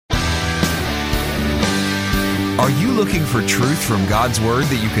Are you looking for truth from God's Word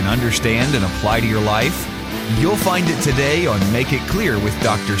that you can understand and apply to your life? You'll find it today on Make It Clear with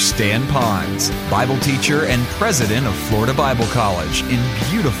Dr. Stan Ponz, Bible teacher and president of Florida Bible College in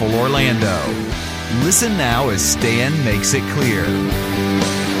beautiful Orlando. Listen now as Stan makes it clear.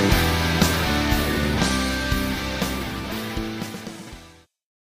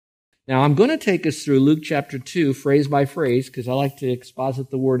 Now, I'm going to take us through Luke chapter 2, phrase by phrase, because I like to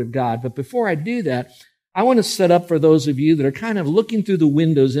exposit the Word of God. But before I do that, I want to set up for those of you that are kind of looking through the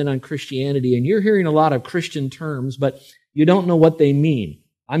windows in on Christianity, and you're hearing a lot of Christian terms, but you don't know what they mean.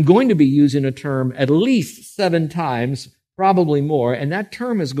 I'm going to be using a term at least 7 times, probably more, and that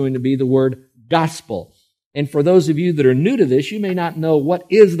term is going to be the word gospel. And for those of you that are new to this, you may not know what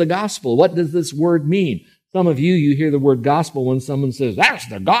is the gospel. What does this word mean? Some of you hear the word gospel when someone says, that's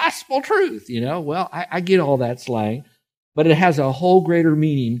the gospel truth, Well, I get all that slang. But it has a whole greater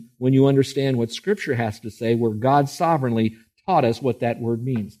meaning when you understand what Scripture has to say, where God sovereignly taught us what that word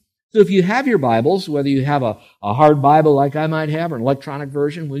means. So if you have your Bibles, whether you have a hard Bible like I might have or an electronic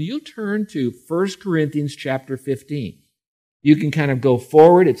version, will you turn to 1 Corinthians chapter 15? You can kind of go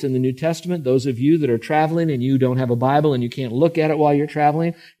forward. It's in the New Testament. Those of you that are traveling and you don't have a Bible and you can't look at it while you're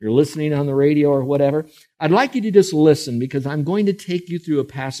traveling, you're listening on the radio or whatever, I'd like you to just listen, because I'm going to take you through a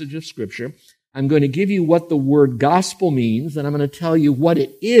passage of Scripture. I'm going to give you what the word gospel means, and I'm going to tell you what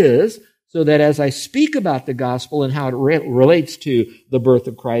it is, so that as I speak about the gospel and how it relates to the birth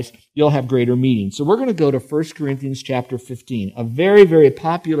of Christ, you'll have greater meaning. So we're going to go to 1 Corinthians chapter 15, a very, very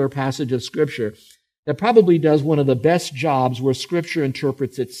popular passage of Scripture that probably does one of the best jobs where Scripture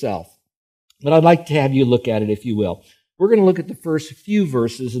interprets itself. But I'd like to have you look at it, if you will. We're going to look at the first few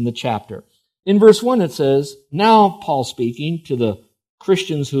verses in the chapter. In verse 1 it says, now Paul speaking to the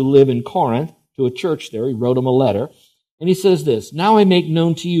Christians who live in Corinth, to a church there, he wrote them a letter, and he says this, now I make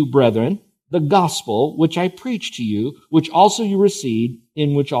known to you, brethren, the gospel which I preach to you, which also you received,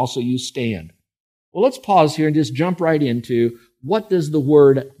 in which also you stand. Well, let's pause here and just jump right into what does the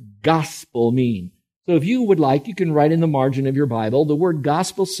word gospel mean. So if you would like, you can write in the margin of your Bible, the word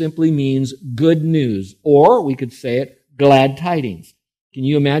gospel simply means good news, or we could say it, glad tidings. Can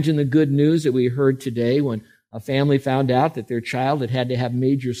you imagine the good news that we heard today when a family found out that their child that had to have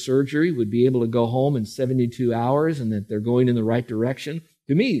major surgery would be able to go home in 72 hours and that they're going in the right direction?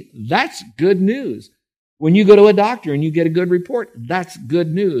 To me, that's good news. When you go to a doctor and you get a good report, that's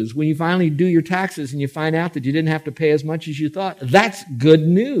good news. When you finally do your taxes and you find out that you didn't have to pay as much as you thought, that's good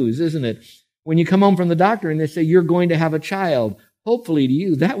news, isn't it? When you come home from the doctor and they say you're going to have a child, hopefully to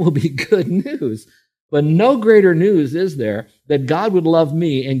you, that will be good news. But no greater news is there that God would love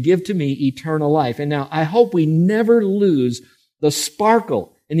me and give to me eternal life. And now I hope we never lose the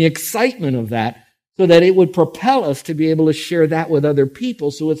sparkle and the excitement of that, so that it would propel us to be able to share that with other people.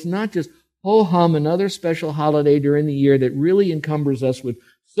 So it's not just ho-hum, another special holiday during the year that really encumbers us with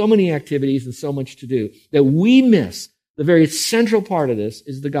so many activities and so much to do, that we miss the very central part of this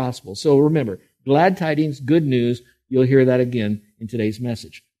is the gospel. So remember, glad tidings, good news. You'll hear that again in today's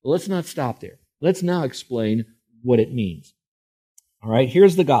message. But let's not stop there. Let's now explain what it means. All right,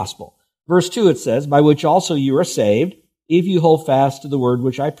 here's the gospel. Verse 2, it says, by which also you are saved, if you hold fast to the word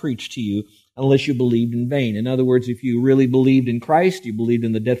which I preached to you, unless you believed in vain. In other words, if you really believed in Christ, you believed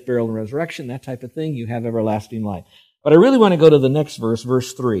in the death, burial, and resurrection, that type of thing, you have everlasting life. But I really want to go to the next verse,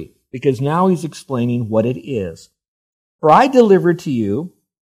 verse 3, because now he's explaining what it is. For I delivered to you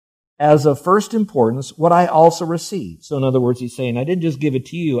as of first importance what I also received. So in other words, he's saying, I didn't just give it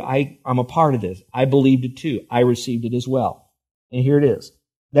to you. I'm a part of this. I believed it too. I received it as well. And here it is.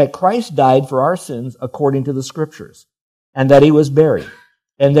 That Christ died for our sins according to the Scriptures, and that he was buried,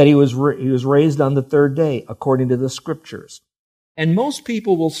 and that he was raised on the third day according to the Scriptures. And most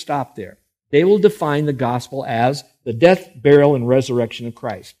people will stop there. They will define the gospel as the death, burial, and resurrection of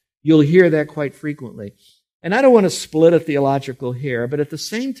Christ. You'll hear that quite frequently. And I don't want to split a theological hair, but at the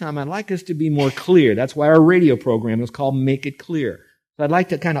same time, I'd like us to be more clear. That's why our radio program is called Make It Clear. So I'd like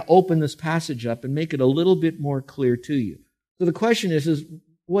to kind of open this passage up and make it a little bit more clear to you. So the question is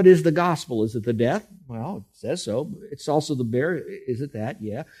what is the gospel? Is it the death? Well, it says so. It's also the burial. Is it that?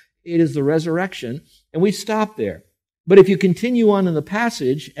 Yeah. It is the resurrection. And we stop there. But if you continue on in the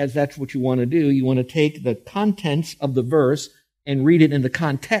passage, as that's what you want to do, you want to take the contents of the verse and read it in the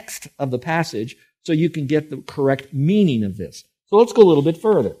context of the passage, so you can get the correct meaning of this. So let's go a little bit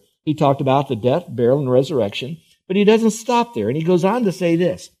further. He talked about the death, burial, and resurrection, but he doesn't stop there. And he goes on to say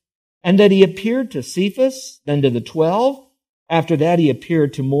this, and that he appeared to Cephas, then to the 12. After that, he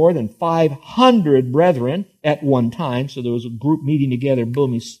appeared to more than 500 brethren at one time. So there was a group meeting together.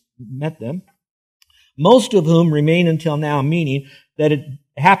 Boom, he met them. Most of whom remain until now, meaning that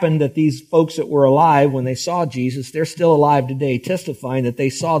it happened that these folks that were alive when they saw Jesus, they're still alive today, testifying that they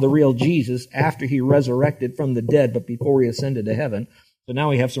saw the real Jesus after he resurrected from the dead, but before he ascended to heaven. So now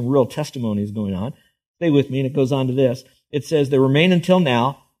we have some real testimonies going on. Stay with me, and it goes on to this. It says, they remain until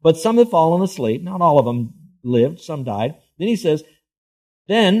now, but some have fallen asleep. Not all of them lived, some died. Then he says,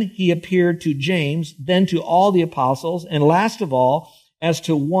 then he appeared to James, then to all the apostles, and last of all, as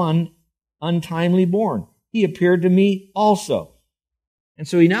to one untimely born. He appeared to me also. And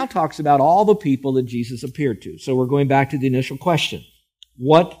so he now talks about all the people that Jesus appeared to. So we're going back to the initial question.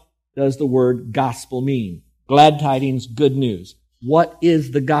 What does the word gospel mean? Glad tidings, good news. What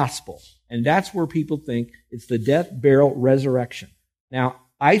is the gospel? And that's where people think it's the death, burial, resurrection. Now,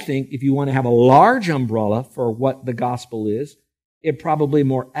 I think if you want to have a large umbrella for what the gospel is, it probably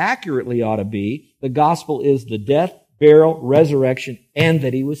more accurately ought to be the gospel is the death, burial, resurrection, and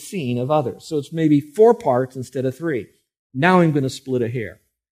that he was seen of others. So it's maybe 4 parts instead of 3. Now I'm going to split a hair.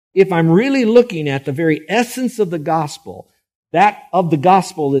 If I'm really looking at the very essence of the gospel, that of the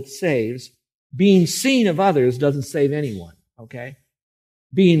gospel that saves, being seen of others doesn't save anyone, okay?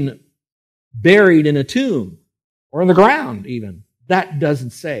 Being buried in a tomb or in the ground even, that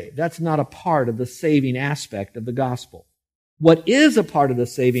doesn't save. That's not a part of the saving aspect of the gospel. What is a part of the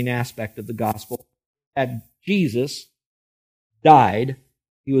saving aspect of the gospel, that Jesus died,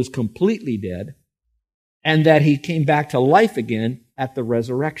 he was completely dead, and that he came back to life again at the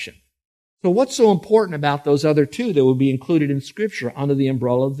resurrection. So what's so important about those other 2 that will be included in Scripture under the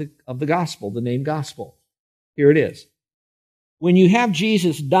umbrella of the gospel, the name gospel? Here it is. When you have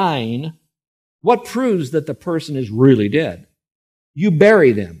Jesus dying, what proves that the person is really dead? You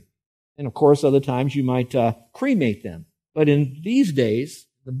bury them. And of course, other times you might cremate them. But in these days,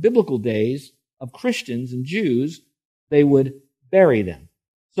 the biblical days of Christians and Jews, they would bury them.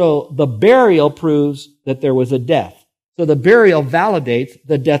 So the burial proves that there was a death. So the burial validates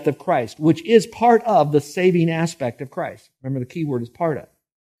the death of Christ, which is part of the saving aspect of Christ. Remember, the key word is part of.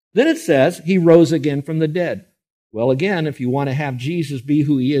 Then it says he rose again from the dead. Well, again, if you want to have Jesus be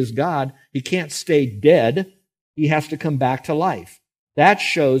who he is, God, he can't stay dead. He has to come back to life. That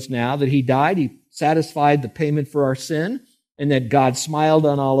shows now that he died. He satisfied the payment for our sin, and that God smiled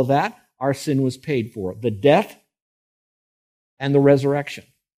on all of that. Our sin was paid for. The death and the resurrection.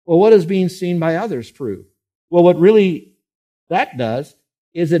 Well, what does being seen by others prove? Well, what really that does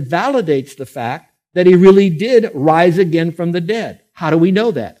is it validates the fact that he really did rise again from the dead. How do we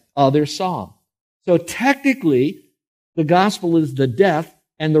know that? Others saw him. So technically, the gospel is the death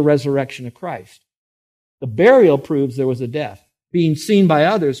and the resurrection of Christ. The burial proves there was a death. Being seen by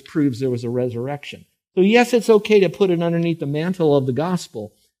others proves there was a resurrection. So yes, it's okay to put it underneath the mantle of the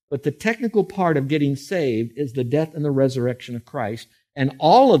gospel, but the technical part of getting saved is the death and the resurrection of Christ. And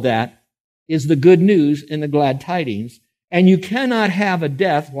all of that is the good news and the glad tidings. And you cannot have a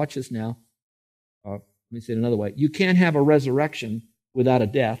death, watch this now. Let me say it another way. You can't have a resurrection without a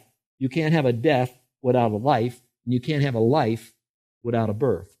death. You can't have a death without a life. And you can't have a life without a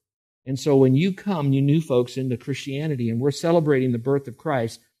birth. And so when you come, you new folks, into Christianity, and we're celebrating the birth of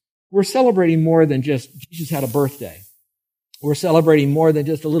Christ, we're celebrating more than just Jesus had a birthday. We're celebrating more than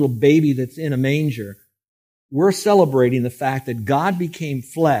just a little baby that's in a manger. We're celebrating the fact that God became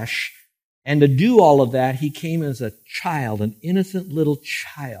flesh, and to do all of that, he came as a child, an innocent little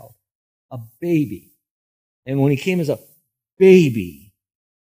child, a baby. And when he came as a baby,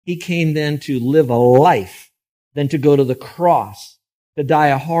 he came then to live a life, then to go to the cross, to die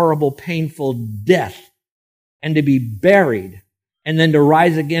a horrible, painful death, and to be buried, and then to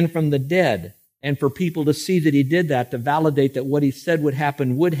rise again from the dead, and for people to see that he did that, to validate that what he said would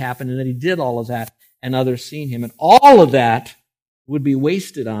happen, and that he did all of that, and others seen him. And all of that would be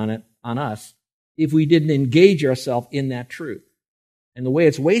wasted on us, if we didn't engage ourselves in that truth. And the way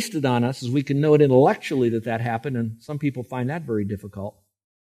it's wasted on us is we can know it intellectually that happened, and some people find that very difficult.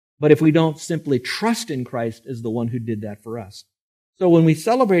 But if we don't simply trust in Christ as the one who did that for us. So when we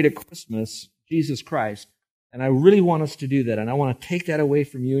celebrate at Christmas, Jesus Christ, and I really want us to do that, and I want to take that away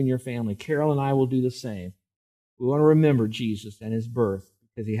from you and your family. Carol and I will do the same. We want to remember Jesus and his birth,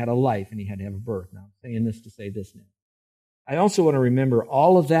 because he had a life and he had to have a birth. Now, I'm saying this to say this now. I also want to remember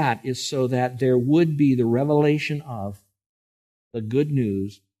all of that is so that there would be the revelation of the good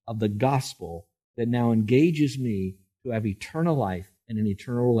news of the gospel that now engages me to have eternal life and an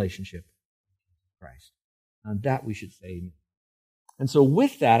eternal relationship with Christ. On that we should say amen. And so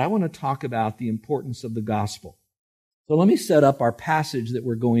with that, I want to talk about the importance of the gospel. So let me set up our passage that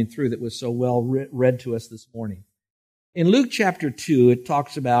we're going through that was so well read to us this morning. In Luke chapter 2, it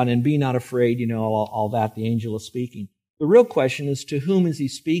talks about, and be not afraid, all that, the angel is speaking. The real question is, to whom is he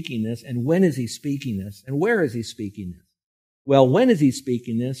speaking this, and when is he speaking this, and where is he speaking this? Well, when is he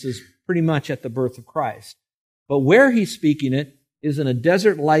speaking this is pretty much at the birth of Christ. But where he's speaking it is in a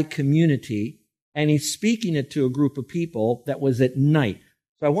desert-like community, and he's speaking it to a group of people that was at night.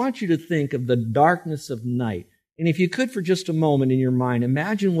 So I want you to think of the darkness of night. And if you could for just a moment in your mind,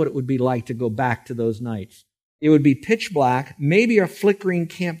 imagine what it would be like to go back to those nights. It would be pitch black, maybe a flickering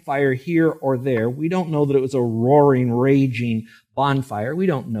campfire here or there. We don't know that it was a roaring, raging bonfire. We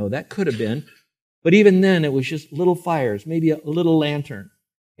don't know. That could have been. But even then, it was just little fires, maybe a little lantern.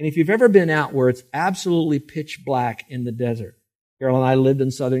 And if you've ever been out where it's absolutely pitch black in the desert, Carol and I lived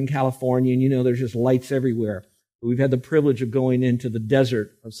in Southern California, and you know there's just lights everywhere. But we've had the privilege of going into the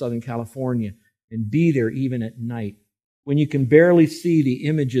desert of Southern California and be there even at night, when you can barely see the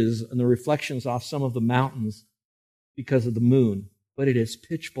images and the reflections off some of the mountains because of the moon, but it is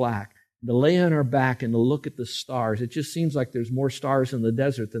pitch black. To lay on our back and to look at the stars, it just seems like there's more stars in the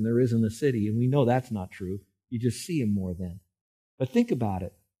desert than there is in the city, and we know that's not true. You just see them more then. But think about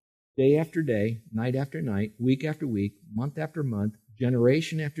it. Day after day, night after night, week after week, month after month,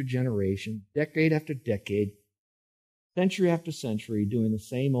 generation after generation, decade after decade, century after century, doing the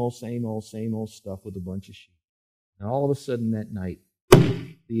same old stuff with a bunch of sheep. And all of a sudden that night,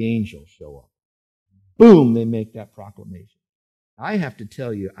 the angels show up. Boom, they make that proclamation. I have to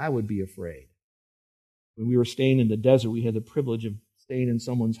tell you, I would be afraid. When we were staying in the desert, we had the privilege of staying in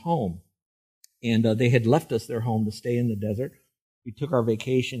someone's home. And they had left us their home to stay in the desert. We took our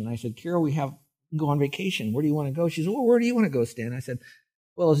vacation, and I said, Carol, we can go on vacation. Where do you want to go? She said, well, where do you want to go, Stan? I said,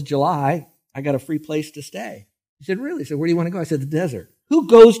 well, it's July. I got a free place to stay. She said, really? I said, where do you want to go? I said, the desert. Who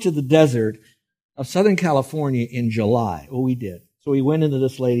goes to the desert of Southern California in July? Well, we did. So we went into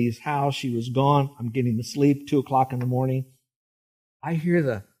this lady's house. She was gone. I'm getting to sleep, 2 o'clock in the morning. I hear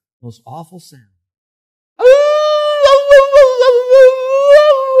the most awful sound.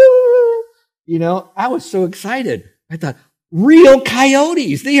 You know, I was so excited. I thought, real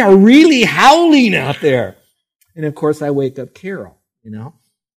coyotes. They are really howling out there. And of course, I wake up Carol, you know.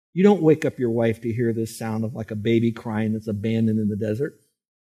 You don't wake up your wife to hear this sound of like a baby crying that's abandoned in the desert.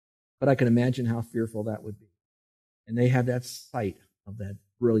 But I can imagine how fearful that would be. And they had that sight of that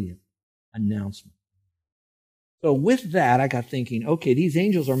brilliant announcement. So with that, I got thinking, okay, these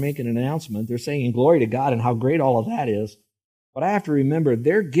angels are making an announcement. They're saying glory to God and how great all of that is. But I have to remember,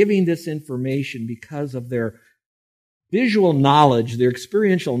 they're giving this information because of their visual knowledge, their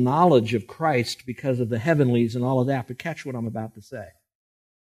experiential knowledge of Christ because of the heavenlies and all of that. But catch what I'm about to say.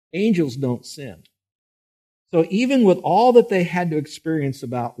 Angels don't sin. So even with all that they had to experience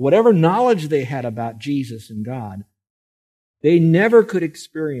about whatever knowledge they had about Jesus and God, they never could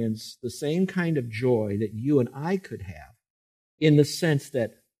experience the same kind of joy that you and I could have, in the sense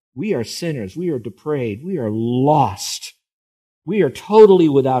that we are sinners, we are depraved, we are lost, we are totally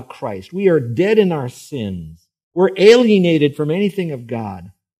without Christ, we are dead in our sins, we're alienated from anything of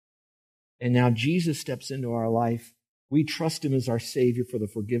God. And now Jesus steps into our life. We trust Him as our Savior for the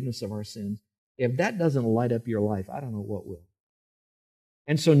forgiveness of our sins. If that doesn't light up your life, I don't know what will.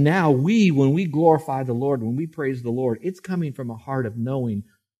 And so now when we glorify the Lord, when we praise the Lord, it's coming from a heart of knowing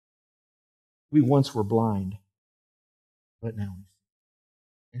we once were blind, but now we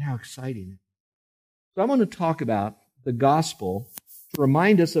see. And how exciting it is. So I'm going to talk about the gospel to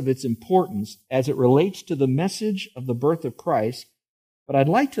remind us of its importance as it relates to the message of the birth of Christ. But I'd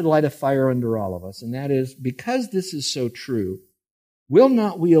like to light a fire under all of us, and that is, because this is so true, will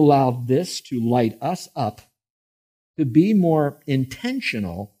not we allow this to light us up to be more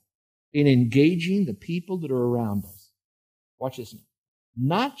intentional in engaging the people that are around us? Watch this now.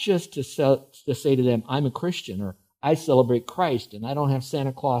 Not just to say to them, I'm a Christian, or I celebrate Christ, and I don't have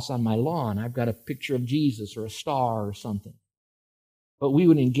Santa Claus on my lawn. I've got a picture of Jesus or a star or something. But we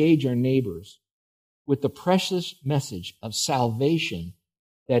would engage our neighbors with the precious message of salvation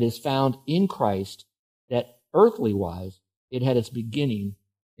that is found in Christ, that earthly-wise, it had its beginning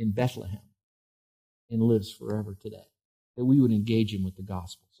in Bethlehem and lives forever today. That we would engage him with the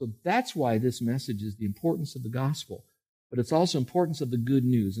gospel. So that's why this message is the importance of the gospel, but it's also importance of the good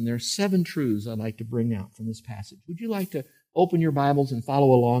news. And there are 7 truths I'd like to bring out from this passage. Would you like to open your Bibles and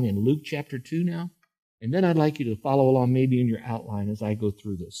follow along in Luke chapter 2 now? And then I'd like you to follow along maybe in your outline as I go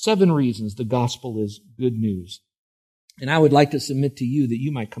through this. 7 reasons the gospel is good news. And I would like to submit to you that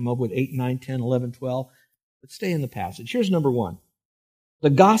you might come up with 8, 9, 10, 11, 12. But stay in the passage. Here's number 1. The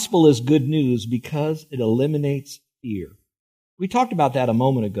gospel is good news because it eliminates fear. We talked about that a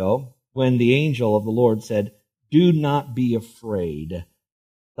moment ago when the angel of the Lord said, do not be afraid.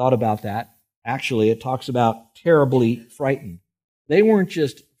 Thought about that. Actually, it talks about terribly frightened. They weren't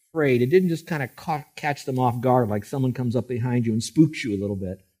just afraid. It didn't just kind of catch them off guard like someone comes up behind you and spooks you a little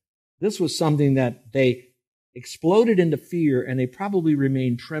bit. This was something that they exploded into fear, and they probably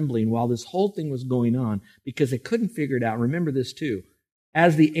remained trembling while this whole thing was going on because they couldn't figure it out. Remember this too.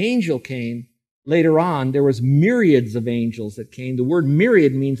 As the angel came, later on, there was myriads of angels that came. The word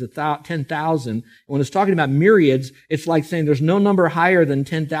myriad means 10,000. When it's talking about myriads, it's like saying there's no number higher than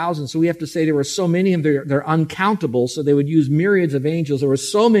 10,000. So we have to say there were so many of them, they're uncountable. So they would use myriads of angels. There were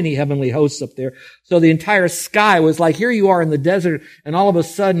so many heavenly hosts up there. So the entire sky was like, here you are in the desert, and all of a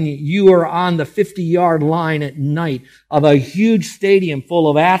sudden you are on the 50-yard line at night of a huge stadium full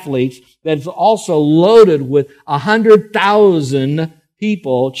of athletes that's also loaded with 100,000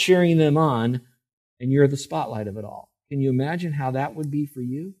 people cheering them on. And you're the spotlight of it all. Can you imagine how that would be for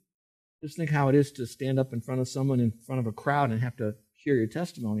you? Just think how it is to stand up in front of someone, in front of a crowd, and have to share your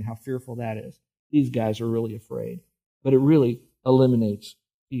testimony, how fearful that is. These guys are really afraid. But it really eliminates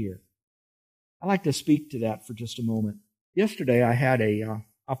fear. I'd like to speak to that for just a moment. Yesterday, I had an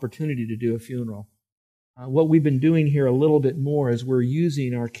opportunity to do a funeral. What we've been doing here a little bit more is we're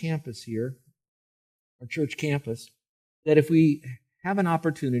using our campus here, our church campus, that if we have an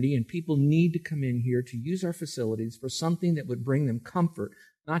opportunity and people need to come in here to use our facilities for something that would bring them comfort,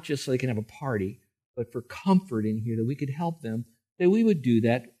 not just so they can have a party, but for comfort in here, that we could help them, that we would do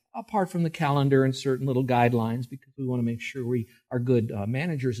that apart from the calendar and certain little guidelines, because we want to make sure we are good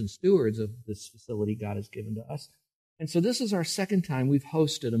managers and stewards of this facility God has given to us. And so this is our second time we've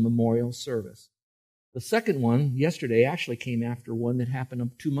hosted a memorial service. The second one, yesterday, actually came after one that happened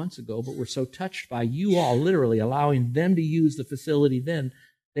 2 months ago, but we're so touched by you all literally allowing them to use the facility then,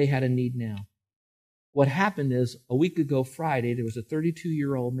 they had a need now. What happened is, a week ago Friday, there was a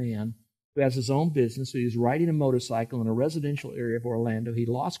 32-year-old man who has his own business. So he was riding a motorcycle in a residential area of Orlando. He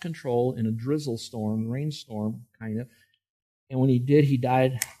lost control in a drizzle storm, rainstorm, kind of. And when he did, he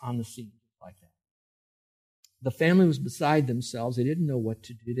died on the scene like that. The family was beside themselves. They didn't know what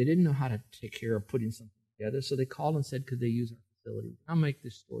to do. They didn't know how to take care of putting something together. So they called and said, could they use our facility? I'll make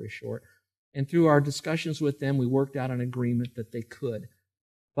this story short. And through our discussions with them, we worked out an agreement that they could.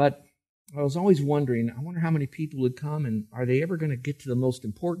 But I was always wondering, I wonder how many people would come, and are they ever going to get to the most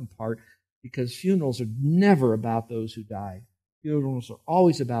important part? Because funerals are never about those who died. Funerals are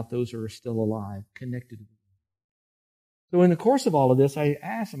always about those who are still alive, connected to them. So in the course of all of this, I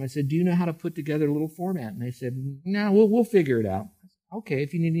asked them, I said, do you know how to put together a little format? And they said, no, we'll figure it out. I said, okay,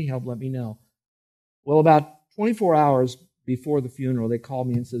 if you need any help, let me know. Well, about 24 hours before the funeral, they called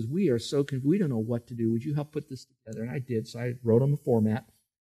me and says, we are so confused. We don't know what to do. Would you help put this together? And I did. So I wrote them a format.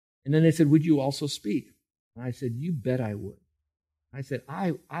 And then they said, would you also speak? And I said, you bet I would. I said,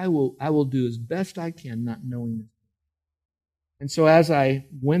 I will do as best I can, not knowing this. And so as I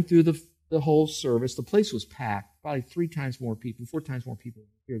went through the whole service, the place was packed, probably 4 times more people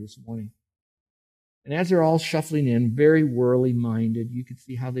here this morning. And as they're all shuffling in, very worldly minded, you could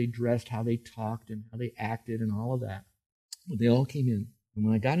see how they dressed, how they talked, and how they acted, and all of that. But they all came in. And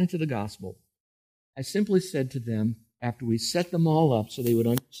when I got into the gospel, I simply said to them, after we set them all up so they would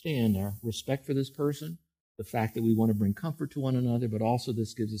understand our respect for this person, the fact that we want to bring comfort to one another, but also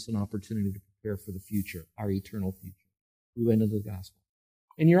this gives us an opportunity to prepare for the future, our eternal future. We went into the gospel.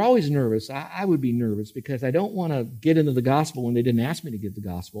 And you're always nervous. I would be nervous because I don't want to get into the gospel when they didn't ask me to give the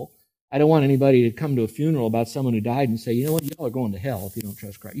gospel. I don't want anybody to come to a funeral about someone who died and say, you know what, y'all are going to hell if you don't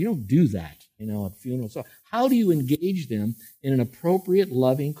trust Christ. You don't do that, at funerals. So how do you engage them in an appropriate,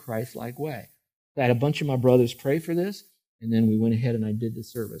 loving, Christ-like way? I had a bunch of my brothers pray for this, and then we went ahead and I did the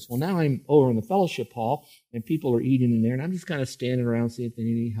service. Well, now I'm over in the fellowship hall, and people are eating in there, and I'm just kind of standing around seeing if they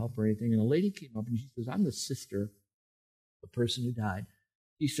need any help or anything. And a lady came up, and she says, I'm the sister of the person who died.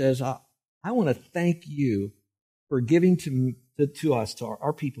 She says, I want to thank you for giving to us, to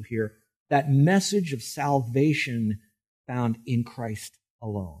our people here, that message of salvation found in Christ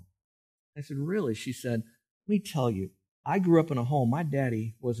alone. I said, really? She said, let me tell you, I grew up in a home. My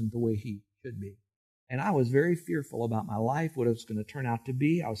daddy wasn't the way he should be. And I was very fearful about my life, what it was going to turn out to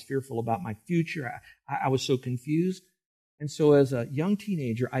be. I was fearful about my future. I was so confused. And so as a young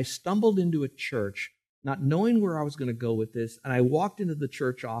teenager, I stumbled into a church, not knowing where I was going to go with this. And I walked into the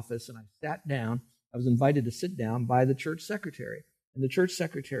church office and I sat down. I was invited to sit down by the church secretary. And the church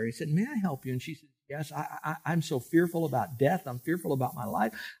secretary said, may I help you? And she said, yes, I'm so fearful about death. I'm fearful about my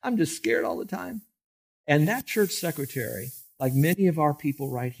life. I'm just scared all the time. And that church secretary, like many of our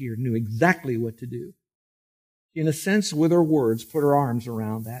people right here, knew exactly what to do. She, in a sense, with her words, put her arms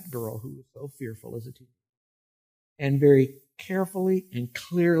around that girl who was so fearful as a teenager. And very carefully and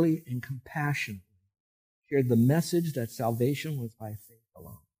clearly and compassionately shared the message that salvation was by faith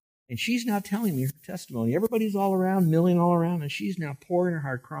alone. And she's now telling me her testimony. Everybody's all around, milling all around, and she's now pouring her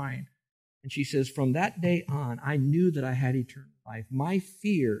heart, crying. And she says, from that day on, I knew that I had eternal life. My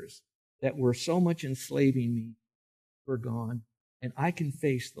fears that were so much enslaving me were gone, and I can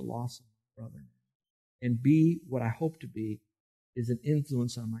face the loss of my brother and be what I hope to be is an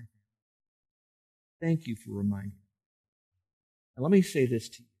influence on my family. Thank you for reminding me. Now let me say this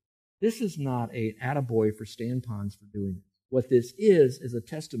to you. This is not an attaboy for Stan Ponz for doing this. What this is a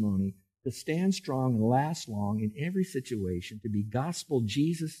testimony to stand strong and last long in every situation, to be gospel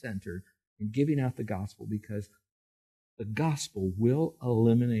Jesus-centered in giving out the gospel, because the gospel will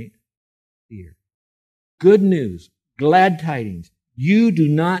eliminate fear. Good news, glad tidings. You do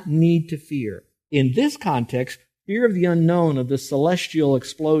not need to fear. In this context, fear of the unknown, of the celestial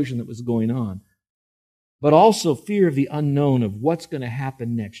explosion that was going on, but also fear of the unknown of what's going to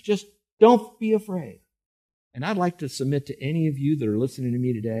happen next. Just don't be afraid. And I'd like to submit to any of you that are listening to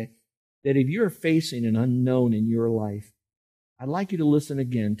me today that if you're facing an unknown in your life, I'd like you to listen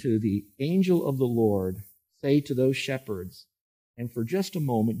again to the angel of the Lord say to those shepherds, and for just a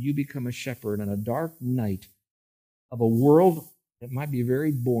moment you become a shepherd on a dark night of a world that might be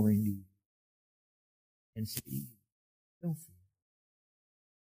very boring to you, and say, don't fear.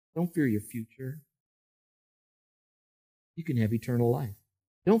 Don't fear your future. You can have eternal life.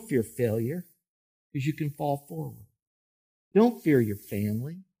 Don't fear failure, because you can fall forward. Don't fear your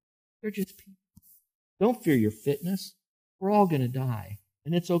family. They're just people. Don't fear your fitness. We're all going to die.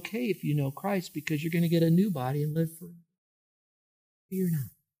 And it's okay if you know Christ, because you're going to get a new body and live forever. Fear not.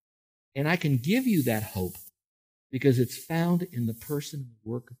 And I can give you that hope because it's found in the person and the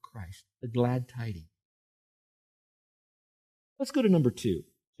work of Christ, the glad tidings. Let's go to number 2.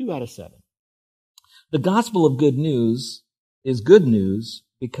 2 out of 7. The gospel of good news is good news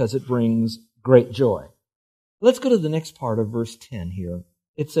because it brings great joy. Let's go to the next part of verse 10 here.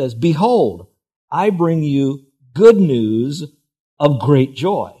 It says, behold, I bring you good news of great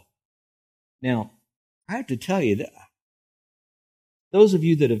joy. Now, I have to tell you that those of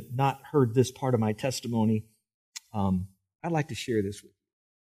you that have not heard this part of my testimony, I'd like to share this with you.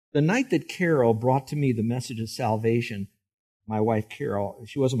 The night that Carol brought to me the message of salvation, my wife Carol,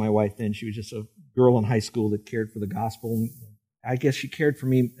 she wasn't my wife then, she was just a girl in high school that cared for the gospel. I guess she cared for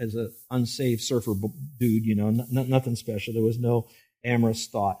me as an unsaved surfer dude, nothing special. There was no amorous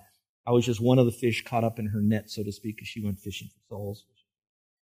thought. I was just one of the fish caught up in her net, so to speak, as she went fishing for souls.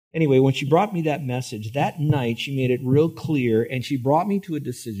 Anyway, when she brought me that message, that night she made it real clear, and she brought me to a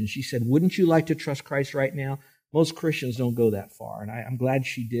decision. She said, wouldn't you like to trust Christ right now? Most Christians don't go that far, and I'm glad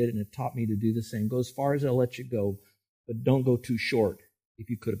she did, and it taught me to do the same. Go as far as they'll let you go, but don't go too short if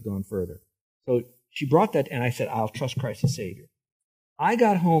you could have gone further. So she brought that, and I said, I'll trust Christ as Savior. I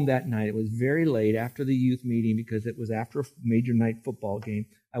got home that night. It was very late after the youth meeting because it was after a major night football game.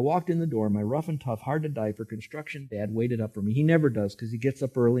 I walked in the door. My rough and tough, hard to diaper construction dad waited up for me. He never does because he gets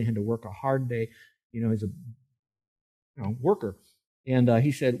up early and had to work a hard day. He's a worker. And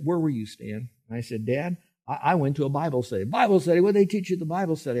he said, where were you, Stan? And I said, Dad, I went to a Bible study. Bible study? What did they teach you at the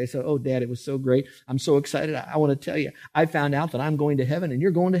Bible study? I said, oh, Dad, it was so great. I'm so excited. I want to tell you, I found out that I'm going to heaven and you're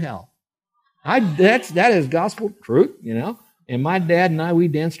going to hell. That is gospel truth, And my dad and I, we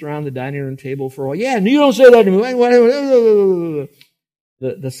danced around the dining room table for a while. Yeah, and you don't say that to me.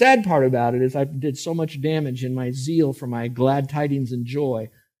 The sad part about it is I did so much damage in my zeal for my glad tidings and joy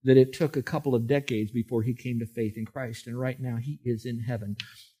that it took a couple of decades before he came to faith in Christ. And right now he is in heaven.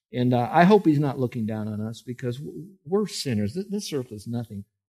 And I hope he's not looking down on us because we're sinners. This earth is nothing.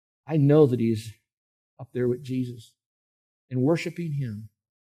 I know that he's up there with Jesus and worshiping him.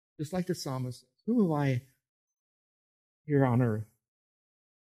 Just like the psalmist says, who am I here on earth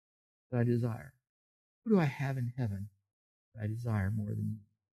that I desire? Who do I have in heaven that I desire more than you?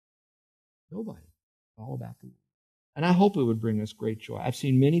 Nobody. It's all about the Lord. And I hope it would bring us great joy. I've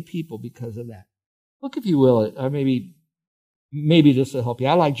seen many people because of that. Look, if you will, or maybe this will help you.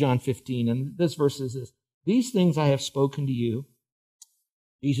 I like John 15, and this verse is this. These things I have spoken to you,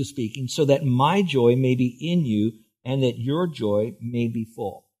 Jesus speaking, so that my joy may be in you and that your joy may be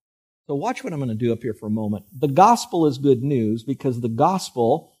full. So watch what I'm going to do up here for a moment. The gospel is good news because the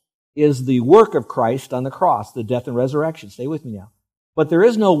gospel is the work of Christ on the cross, the death and resurrection. Stay with me now. But there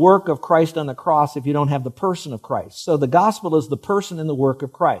is no work of Christ on the cross if you don't have the person of Christ. So the gospel is the person and the work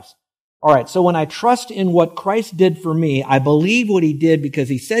of Christ. All right, so when I trust in what Christ did for me, I believe what he did because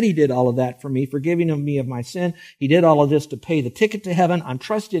he said he did all of that for me, forgiving me of my sin. He did all of this to pay the ticket to heaven. I'm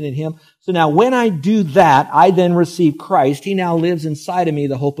trusting in him. So now when I do that, I then receive Christ. He now lives inside of me,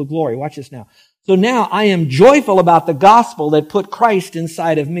 the hope of glory. Watch this now. So now I am joyful about the gospel that put Christ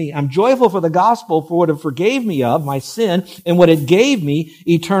inside of me. I'm joyful for the gospel for what it forgave me of, my sin, and what it gave me,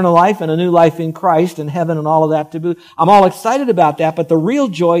 eternal life and a new life in Christ and heaven and all of that to boot. I'm all excited about that, but the real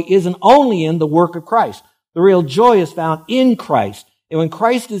joy isn't only in the work of Christ. The real joy is found in Christ. And when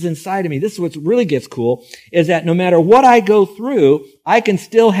Christ is inside of me, this is what really gets cool, is that no matter what I go through, I can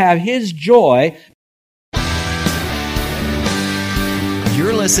still have His joy.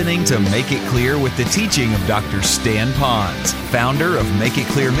 You're listening to Make It Clear with the teaching of Dr. Stan Ponz, founder of Make It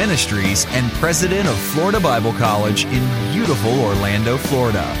Clear Ministries and president of Florida Bible College in beautiful Orlando,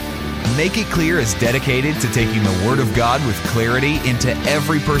 Florida. Make It Clear is dedicated to taking the Word of God with clarity into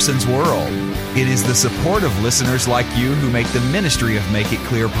every person's world. It is the support of listeners like you who make the ministry of Make It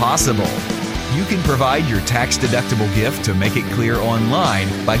Clear possible. You can provide your tax-deductible gift to Make It Clear online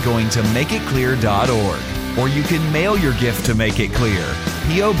by going to makeitclear.org. Or you can mail your gift to Make It Clear,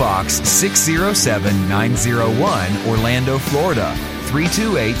 P.O. Box 607901, Orlando, Florida,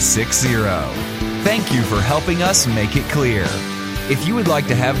 32860. Thank you for helping us make it clear. If you would like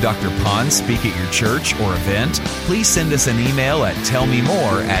to have Dr. Ponz speak at your church or event, please send us an email at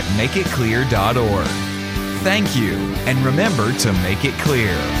tellmemore@makeitclear.org. Thank you, and remember to make it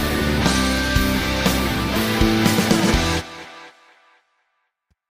clear.